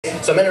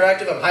So I'm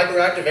interactive, I'm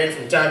hyperactive, and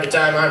from time to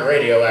time I'm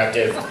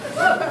radioactive.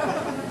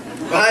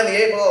 Behind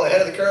the 8 ball,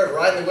 ahead of the curve,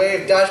 riding the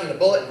wave, dodging the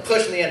bullet, and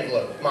pushing the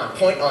envelope. I'm on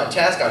point, on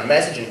task, on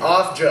message, and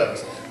off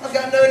drugs. I've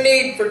got no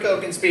need for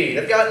coke and speed.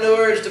 I've got no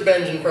urge to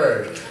binge and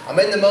purge. I'm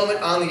in the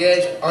moment, on the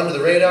edge, under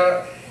the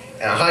radar,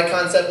 and a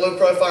high-concept,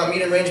 low-profile,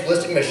 medium-range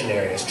ballistic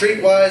missionary. A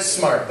streetwise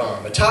smart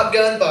bomb. A Top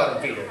Gun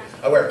bottom feeder.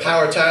 I wear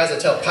power ties, I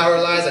tell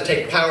power lies, I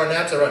take power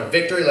naps, I run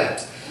victory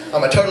laps.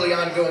 I'm a totally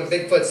ongoing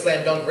Bigfoot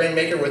slam dunk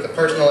rainmaker with a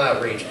personal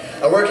outreach.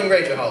 A working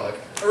rageaholic.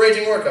 A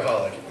raging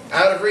workaholic.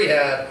 Out of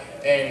rehab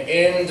and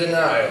in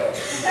denial.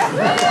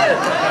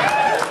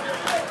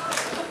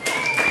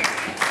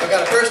 I've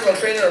got a personal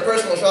trainer, a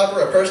personal shopper,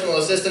 a personal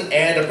assistant,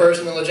 and a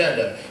personal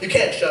agenda. You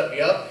can't shut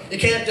me up. You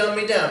can't dumb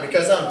me down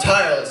because I'm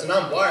tireless and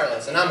I'm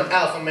wireless and I'm an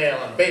alpha male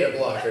on beta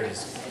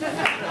blockers.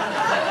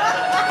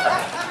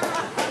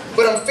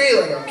 But I'm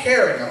feeling, I'm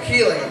caring, I'm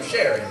healing, I'm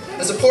sharing.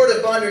 A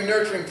supportive, bonding,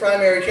 nurturing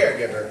primary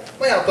caregiver.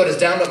 My output is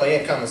down but my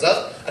income is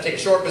up. I take a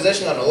short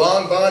position on a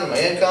long bond and my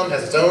income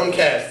has its own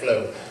cash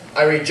flow.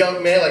 I read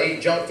junk mail, I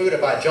eat junk food, I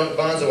buy junk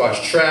bonds, I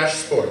watch trash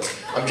sports.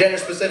 I'm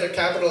gender-specific,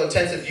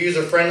 capital-intensive,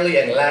 user-friendly,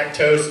 and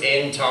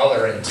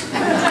lactose-intolerant.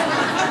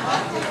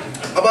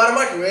 I bought a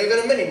microwave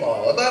at a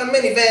mini-mall. I bought a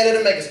minivan at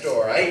a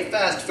megastore. I eat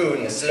fast food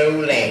in a slow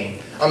lane.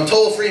 I'm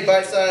toll-free,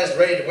 bite-sized,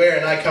 ready to wear,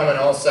 and I come in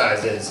all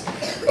sizes.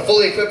 A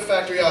fully equipped,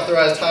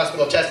 factory-authorized,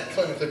 hospital-tested,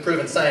 clinically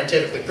proven,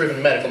 scientifically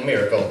proven medical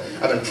miracle.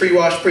 I've been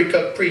pre-washed,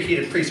 pre-cooked,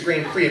 preheated,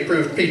 pre-screened,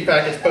 pre-approved,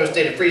 pre-packaged,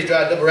 post-dated,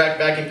 freeze-dried, double-wrapped,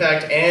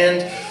 vacuum-packed,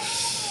 and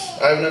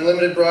I have an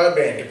unlimited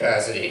broadband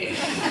capacity.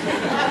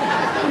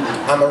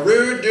 I'm a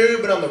rude dude,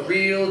 but I'm the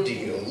real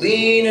deal.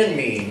 Lean and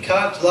mean,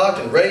 cocked, locked,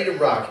 and ready to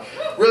rock.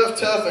 Rough,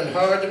 tough, and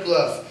hard to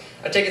bluff.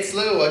 I take it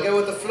slow, I go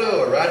with the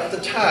flow, I ride with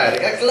the tide.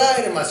 I got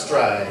glide in my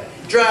stride.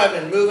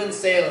 Driving and moving,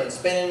 sailing,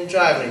 spinning,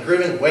 driving and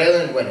grooving,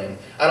 wailing and winning.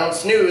 I don't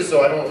snooze,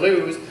 so I don't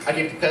lose. I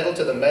keep the pedal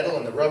to the metal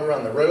and the rubber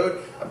on the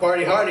road. I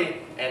party hardy,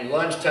 and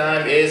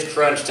lunchtime is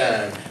crunch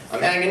time.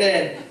 I'm hanging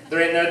in,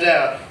 there ain't no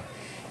doubt.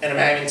 And I'm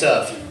hanging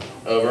tough.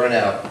 Over and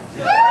out.